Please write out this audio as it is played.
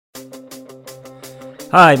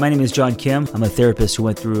Hi, my name is John Kim. I'm a therapist who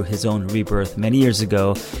went through his own rebirth many years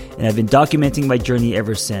ago, and I've been documenting my journey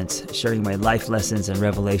ever since, sharing my life lessons and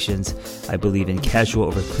revelations. I believe in casual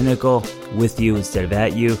over clinical, with you instead of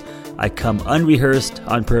at you. I come unrehearsed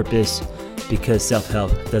on purpose because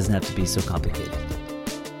self-help doesn't have to be so complicated.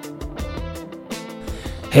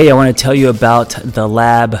 Hey, I want to tell you about The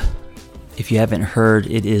Lab. If you haven't heard,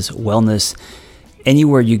 it is wellness.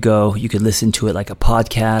 Anywhere you go, you could listen to it like a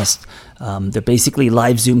podcast. They're basically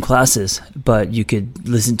live Zoom classes, but you could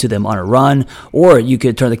listen to them on a run, or you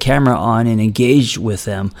could turn the camera on and engage with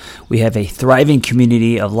them. We have a thriving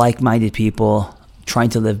community of like-minded people trying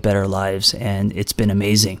to live better lives, and it's been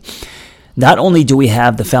amazing. Not only do we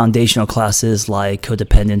have the foundational classes like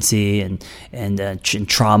codependency and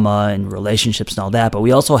trauma and relationships and all that, but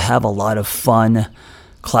we also have a lot of fun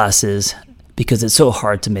classes because it's so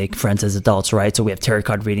hard to make friends as adults, right? So we have tarot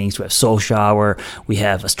card readings, we have soul shower, we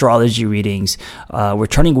have astrology readings. We're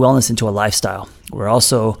turning wellness into a lifestyle. We're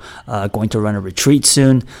also going to run a retreat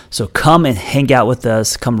soon. So come and hang out with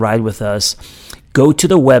us, come ride with us. Go to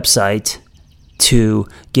the website to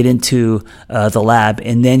get into the lab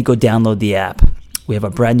and then go download the app. We have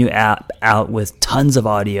a brand new app out with tons of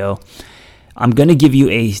audio. I'm going to give you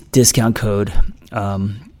a discount code.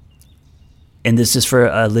 And this is for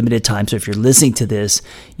a limited time. So if you're listening to this,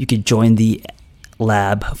 you could join the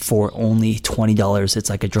lab for only $20.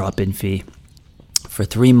 It's like a drop-in fee. For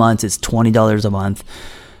 3 months, it's $20 a month.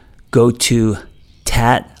 Go to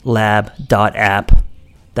tatlab.app.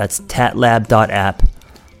 That's tatlab.app.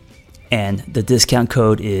 And the discount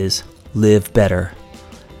code is live better.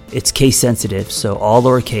 It's case sensitive, so all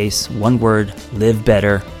lowercase, one word, live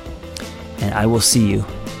better. And I will see you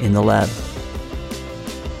in the lab.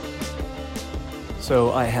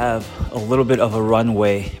 So I have a little bit of a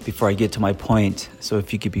runway before I get to my point, so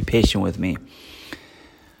if you could be patient with me.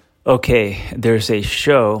 Okay, there's a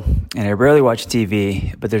show, and I rarely watch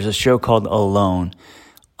TV, but there's a show called Alone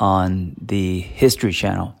on the History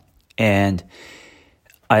Channel. And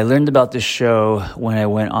I learned about this show when I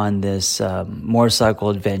went on this motorcycle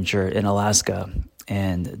adventure in Alaska.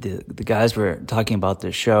 And the guys were talking about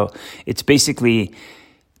this show. It's basically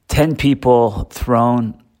 10 people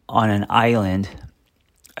thrown on an island,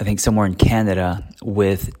 I think somewhere in Canada,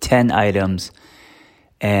 with 10 items,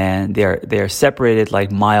 and they're separated like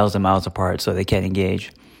miles and miles apart, so they can't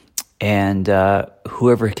engage. And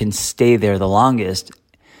whoever can stay there the longest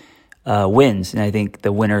wins, and I think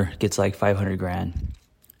the winner gets like $500,000.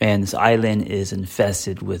 And this island is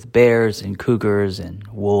infested with bears and cougars and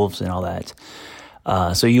wolves and all that.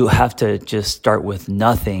 So you have to just start with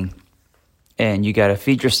nothing, and you got to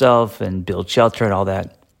feed yourself and build shelter and all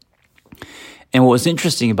that. And what was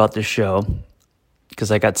interesting about this show, because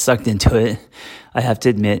I got sucked into it, I have to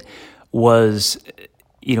admit, was,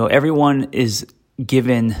 everyone is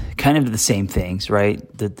given kind of the same things, right?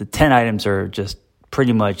 The 10 items are just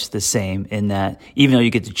pretty much the same in that even though you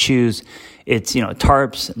get to choose, it's,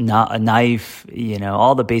 tarps, not a knife,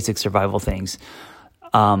 all the basic survival things.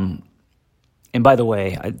 And by the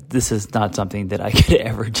way, this is not something that I could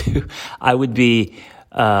ever do. I would be...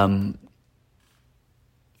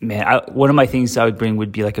 one of my things I would bring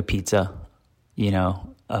would be like a pizza,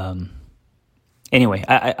 Anyway,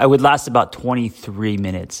 I would last about 23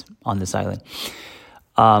 minutes on this island.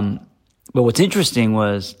 But what's interesting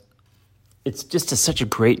was it's just such a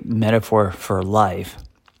great metaphor for life.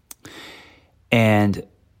 And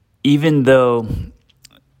even though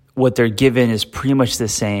what they're given is pretty much the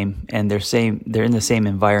same, and they're in the same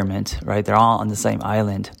environment, right? They're all on the same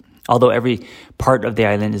island, although every part of the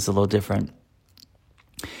island is a little different.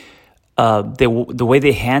 The way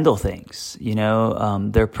they handle things,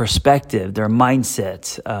 their perspective, their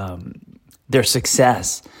mindset, their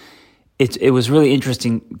success. It was really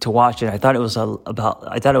interesting to watch, and I thought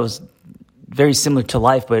it was very similar to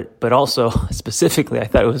life, but also specifically, I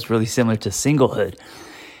thought it was really similar to singlehood.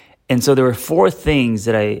 And so there were 4 things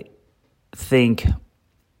that I think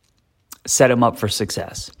set them up for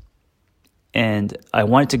success, and I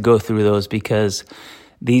wanted to go through those because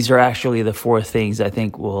these are actually the 4 things I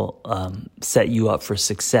think will set you up for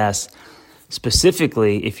success,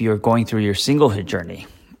 specifically if you're going through your singlehood journey.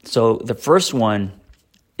 So the first one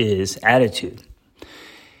is attitude.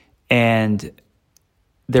 And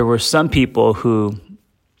there were some people who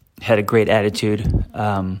had a great attitude,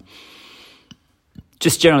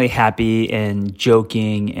 just generally happy and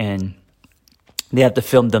joking, and they have to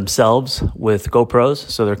film themselves with GoPros,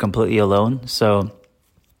 so they're completely alone. So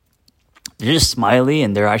they're just smiley,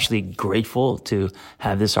 and they're actually grateful to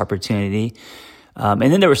have this opportunity. And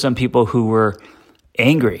then there were some people who were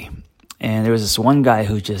angry. And there was this one guy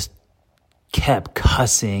who just kept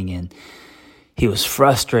cussing, and he was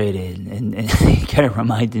frustrated, and he kind of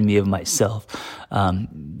reminded me of myself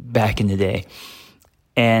back in the day.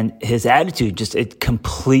 And his attitude it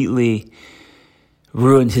completely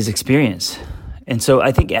ruined his experience. And so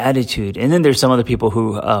I think attitude, and then there's some other people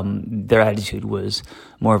who their attitude was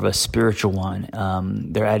more of a spiritual one.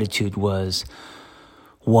 Their attitude was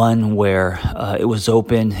one where it was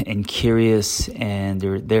open and curious, and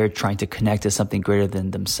they're trying to connect to something greater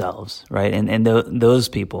than themselves, right? And those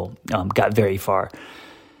people got very far.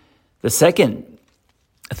 The second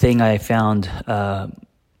thing I found that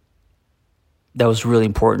was really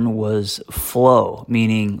important was flow,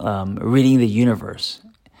 meaning reading the universe.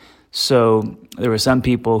 So there were some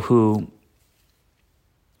people who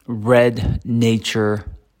read nature,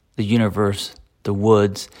 the universe, the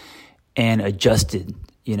woods, and adjusted.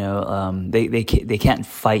 They can't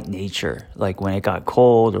fight nature. Like when it got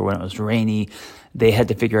cold or when it was rainy, they had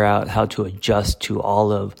to figure out how to adjust to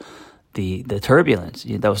all of the turbulence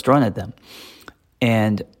that was thrown at them.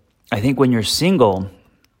 And I think when you're single,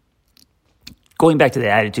 going back to the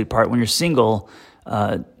attitude part, when you're single,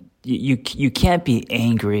 you can't be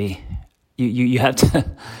angry. You have to.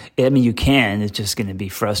 I mean, you can. It's just going to be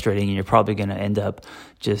frustrating, and you're probably going to end up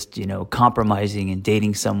just compromising and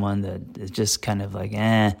dating someone that is just kind of like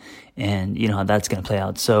and you know how that's going to play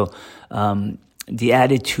out. So the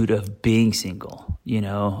attitude of being single,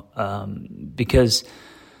 because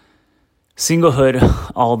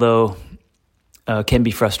singlehood, although can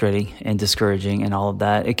be frustrating and discouraging and all of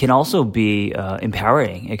that, it can also be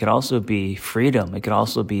empowering. It can also be freedom. It can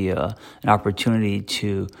also be an opportunity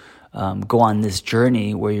to go on this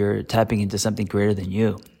journey where you're tapping into something greater than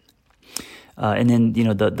you. And then,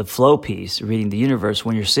 the flow piece, reading the universe.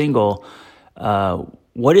 When you're single,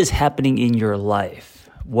 what is happening in your life?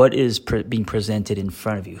 What is being presented in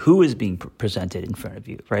front of you? Who is being presented in front of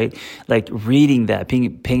you, right? Like reading that,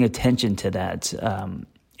 paying attention to that,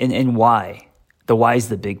 and why. The why is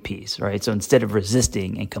the big piece, right? So instead of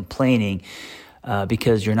resisting and complaining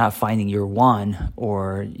because you're not finding your one,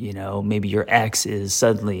 or maybe your ex is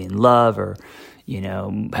suddenly in love, or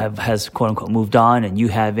has quote unquote moved on and you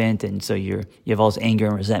haven't, and so you have all this anger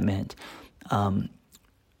and resentment.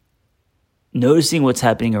 Noticing what's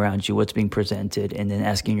happening around you, what's being presented, and then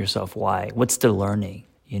asking yourself why. What's the learning?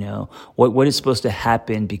 What is supposed to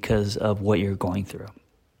happen because of what you're going through.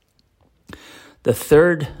 The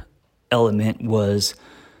third element was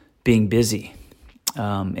being busy.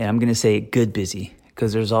 And I'm going to say good busy,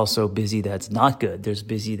 because there's also busy that's not good. There's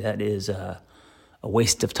busy that is a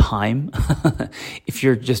waste of time. If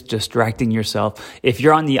you're just distracting yourself, if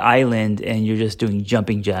you're on the island and you're just doing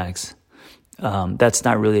jumping jacks, that's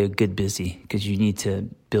not really a good busy, because you need to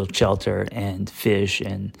build shelter and fish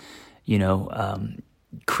and,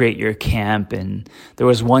 create your camp. And there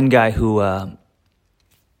was one guy who,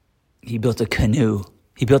 he built a canoe.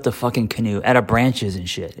 He built a fucking canoe out of branches and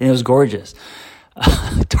shit. And it was gorgeous.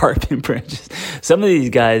 Tarpon branches. Some of these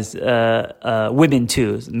guys, women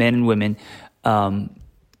too, men and women,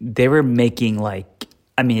 they were making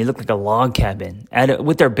it looked like a log cabin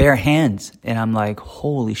with their bare hands. And I'm like,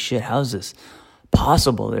 holy shit, how is this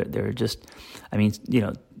possible? They're just,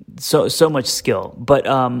 so much skill. But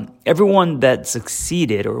everyone that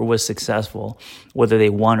succeeded or was successful, whether they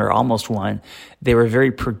won or almost won, they were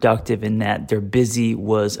very productive in that their busy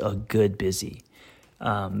was a good busy.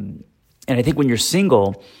 And I think when you're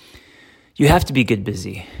single, you have to be good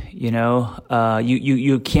busy.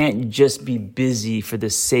 You can't just be busy for the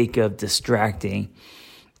sake of distracting.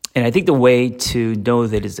 And I think the way to know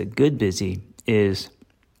that it's a good busy is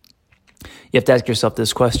you have to ask yourself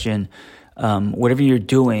this question. Whatever you're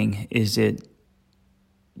doing, is it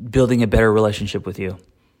building a better relationship with you?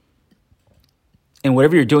 And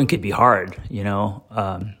whatever you're doing could be hard, you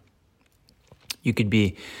could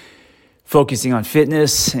be focusing on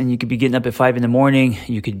fitness, and you could be getting up at 5 a.m.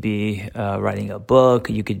 You could be writing a book.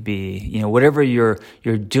 You could be, whatever you're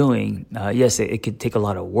doing. Yes, it could take a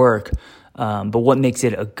lot of work, but what makes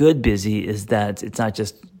it a good busy is that it's not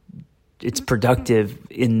just, it's productive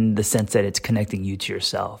in the sense that it's connecting you to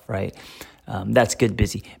yourself, right? That's good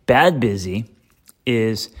busy. Bad busy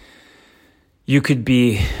is you could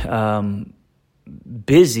be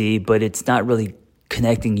busy, but it's not really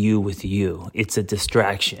connecting you with you. It's a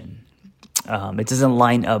distraction. It doesn't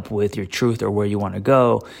line up with your truth or where you want to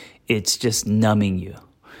go. It's just numbing you.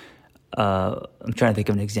 I'm trying to think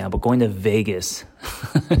of an example. Going to Vegas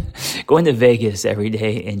every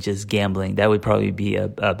day and just gambling, that would probably be a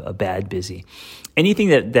bad busy. Anything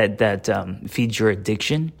that feeds your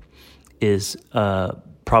addiction is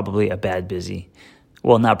probably a bad busy.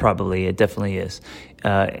 Well, not probably, it definitely is.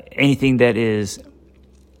 Anything that is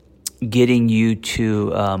getting you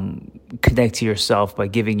to connect to yourself by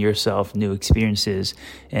giving yourself new experiences,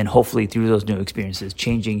 and hopefully through those new experiences,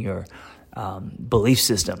 changing your belief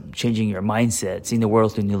system, changing your mindset, seeing the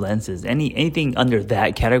world through new lenses. Anything under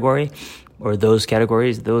that category or those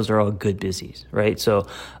categories, those are all good busies, right? So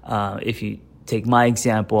if you take my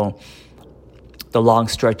example, the long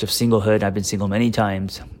stretch of singlehood, I've been single many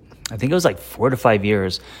times. I think it was like 4 to 5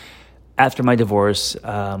 years after my divorce.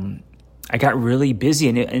 I got really busy,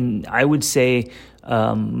 and I would say,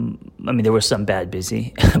 there was some bad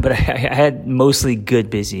busy, but I had mostly good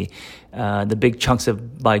busy. The big chunks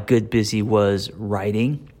of my good busy was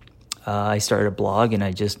writing. I started a blog, and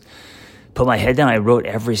I just put my head down. I wrote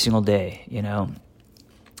every single day,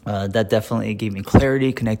 that definitely gave me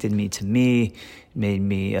clarity, connected me to me, made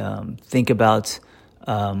me think about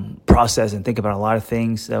process and think about a lot of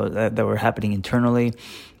things that were happening internally.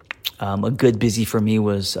 A good busy for me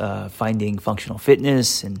was finding functional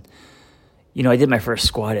fitness, and I did my first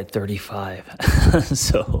squat at 35.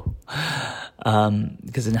 So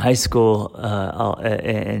because in high school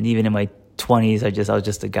and even in my 20s, I was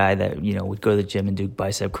just a guy that would go to the gym and do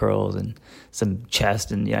bicep curls and some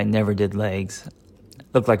chest, and I never did legs.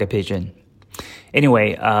 Looked like a pigeon.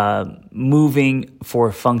 Anyway, moving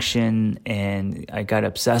for function, and I got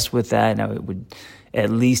obsessed with that, and I would at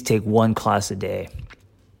least take one class a day.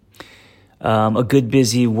 A good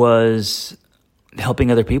busy was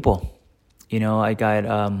helping other people. I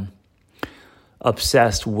got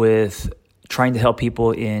obsessed with trying to help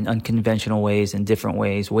people in unconventional ways, in different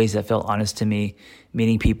ways that felt honest to me,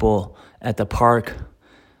 meeting people at the park.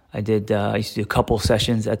 I used to do a couple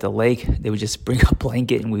sessions at the lake. They would just bring a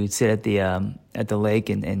blanket and we would sit at the lake,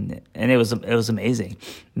 and it was amazing.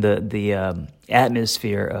 The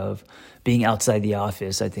atmosphere of being outside the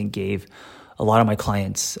office, I think, gave a lot of my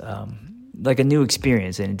clients like a new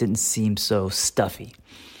experience, and it didn't seem so stuffy.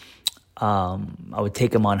 I would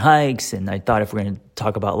take them on hikes, and I thought, if we're going to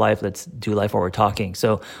talk about life, let's do life while we're talking.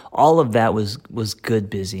 So all of that was good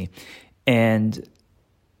busy, and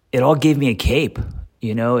it all gave me a cape.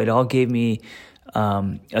 It all gave me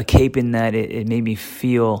a cape in that it made me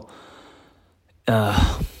feel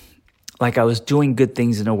like I was doing good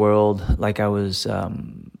things in the world, like I was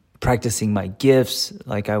practicing my gifts,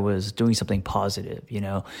 like I was doing something positive,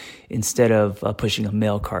 instead of pushing a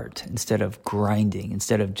mail cart, instead of grinding,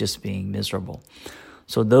 instead of just being miserable.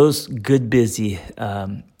 So those good busy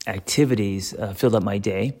activities filled up my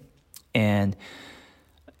day. And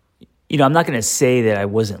I'm not going to say that I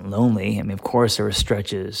wasn't lonely. Of course, there were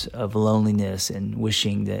stretches of loneliness and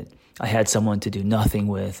wishing that I had someone to do nothing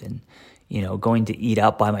with, and going to eat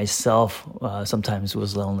out by myself sometimes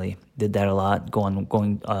was lonely. Did that a lot, going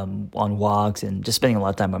on walks and just spending a lot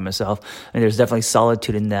of time by myself. There's definitely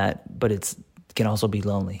solitude in that, but it can also be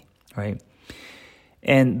lonely, right?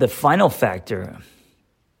 And the final factor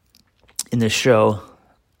in the show,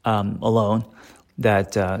 Alone,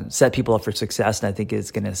 that set people up for success, and I think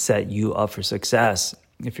it's going to set you up for success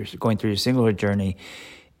if you're going through your singlehood journey,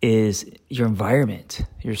 is your environment,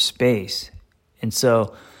 your space. And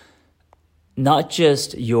so not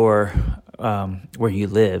just your where you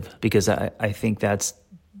live, because I think that's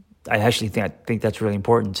really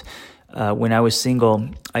important. When I was single,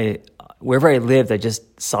 wherever I lived, I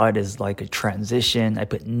just saw it as like a transition. I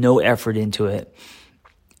put no effort into it,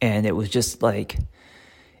 and it was just like,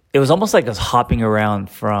 it was almost like I was hopping around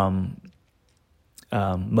from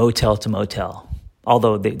motel to motel,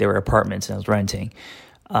 although they were apartments and I was renting.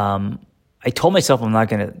 I told myself I'm not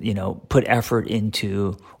going to, put effort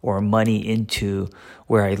into or money into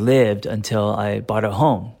where I lived until I bought a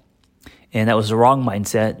home. And that was the wrong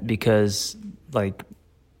mindset, because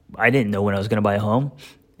I didn't know when I was going to buy a home.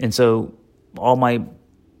 And so all my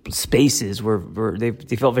spaces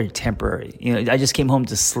they felt very temporary. I just came home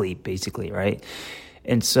to sleep, basically, right?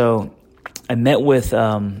 And so I met with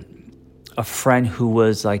a friend who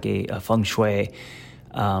was like a feng shui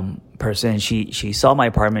person. She saw my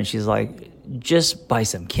apartment. She's like, just buy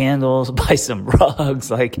some candles, buy some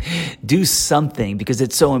rugs, do something, because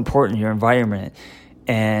it's so important, your environment.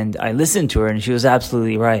 And I listened to her, and she was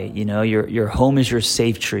absolutely right. Your home is your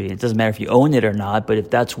safe tree. It doesn't matter if you own it or not, but if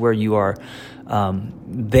that's where you are,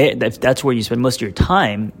 if that's where you spend most of your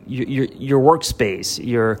time, your workspace,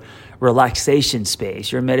 your relaxation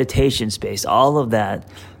space, your meditation space, all of that,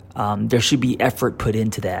 there should be effort put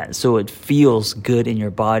into that, so it feels good in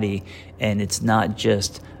your body, and it's not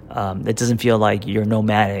just it doesn't feel like you're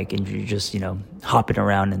nomadic and you're just hopping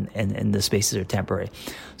around and the spaces are temporary.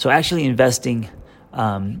 So actually investing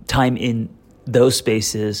time in those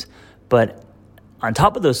spaces, but on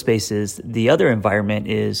top of those spaces, the other environment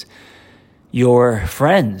is your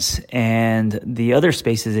friends and the other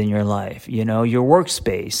spaces in your life, your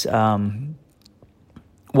workspace.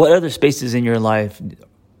 What other spaces in your life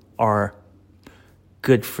are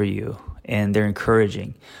good for you and they're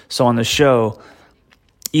encouraging? So on the show,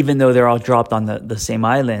 even though they're all dropped on the same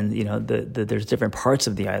island, there's different parts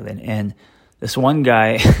of the island. And this one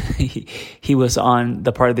guy, he was on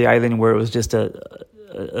the part of the island where it was just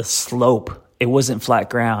a slope. It wasn't flat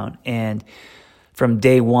ground. And from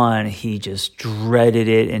day one, he just dreaded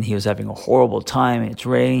it, and he was having a horrible time. It's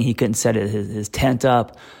raining. He couldn't set his tent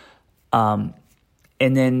up. And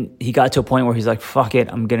then he got to a point where he's like, fuck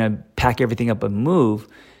it, I'm going to pack everything up and move.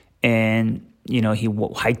 And, he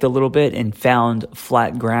hiked a little bit and found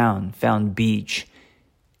flat ground, found beach.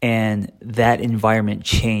 And that environment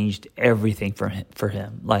changed everything for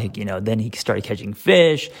him. Like, then he started catching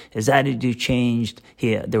fish. His attitude changed.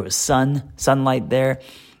 There was sunlight there.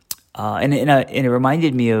 And it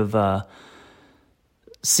reminded me of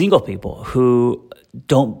single people who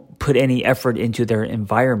don't put any effort into their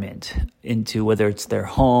environment, into whether it's their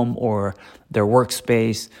home or their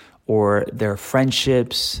workspace or their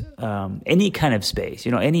friendships, any kind of space,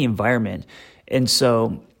 any environment. And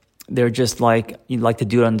so they're just like, you like to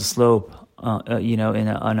do it on the slope, on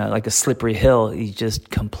a slippery hill. He's just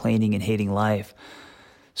complaining and hating life.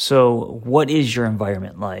 So what is your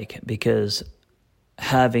environment like? Because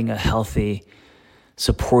having a healthy,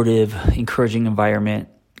 supportive, encouraging environment,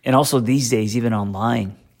 and also these days, even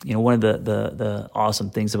online, one of the awesome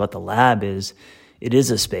things about the lab is it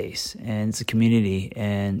is a space and it's a community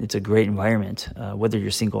and it's a great environment, whether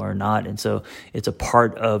you're single or not. And so it's a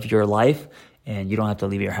part of your life, and you don't have to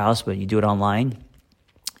leave your house, but you do it online.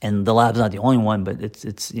 And the lab's not the only one, but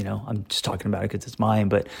it's I'm just talking about it because it's mine.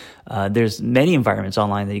 But there's many environments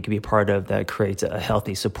online that you can be a part of that creates a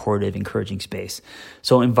healthy, supportive, encouraging space.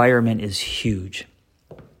 So environment is huge.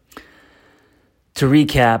 To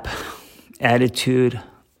recap, attitude,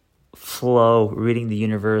 flow, reading the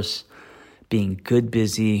universe, being good,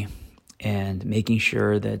 busy, and making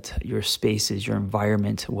sure that your spaces, your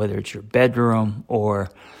environment, whether it's your bedroom or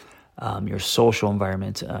your social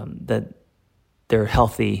environment, that they're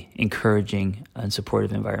healthy, encouraging, and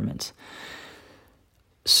supportive environments.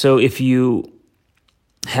 So if you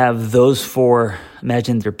have those four,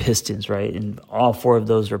 imagine they're pistons, right? And all four of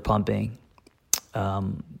those are pumping.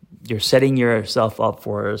 You're setting yourself up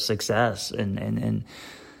for success. And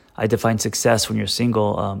I define success when you're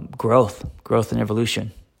single, growth and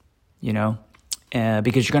evolution, because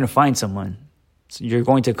you're going to find someone. So you're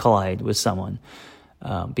going to collide with someone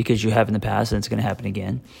because you have in the past, and it's going to happen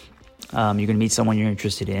again. You're going to meet someone you're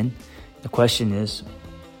interested in. The question is,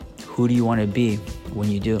 who do you want to be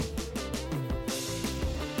when you do?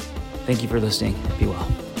 Thank you for listening. Be well.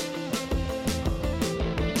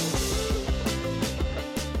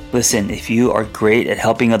 Listen, if you are great at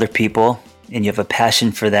helping other people and you have a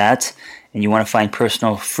passion for that and you want to find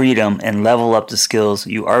personal freedom and level up the skills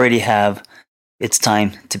you already have, it's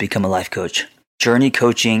time to become a life coach. Journey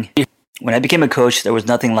Coaching. When I became a coach, there was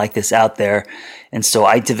nothing like this out there. And so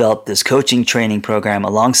I developed this coaching training program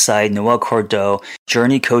alongside Noel Cordeau,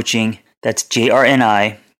 Journey Coaching. That's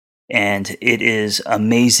JRNI. And it is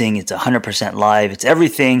amazing. It's 100% live. It's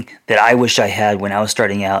everything that I wish I had when I was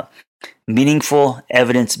starting out. Meaningful,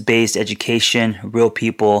 evidence-based education, real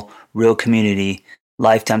people, real community,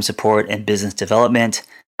 lifetime support, and business development.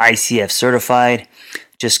 ICF certified.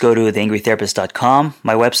 Just go to theangrytherapist.com,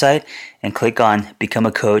 my website, and click on Become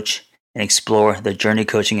a Coach and explore the Journey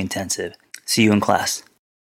Coaching Intensive. See you in class.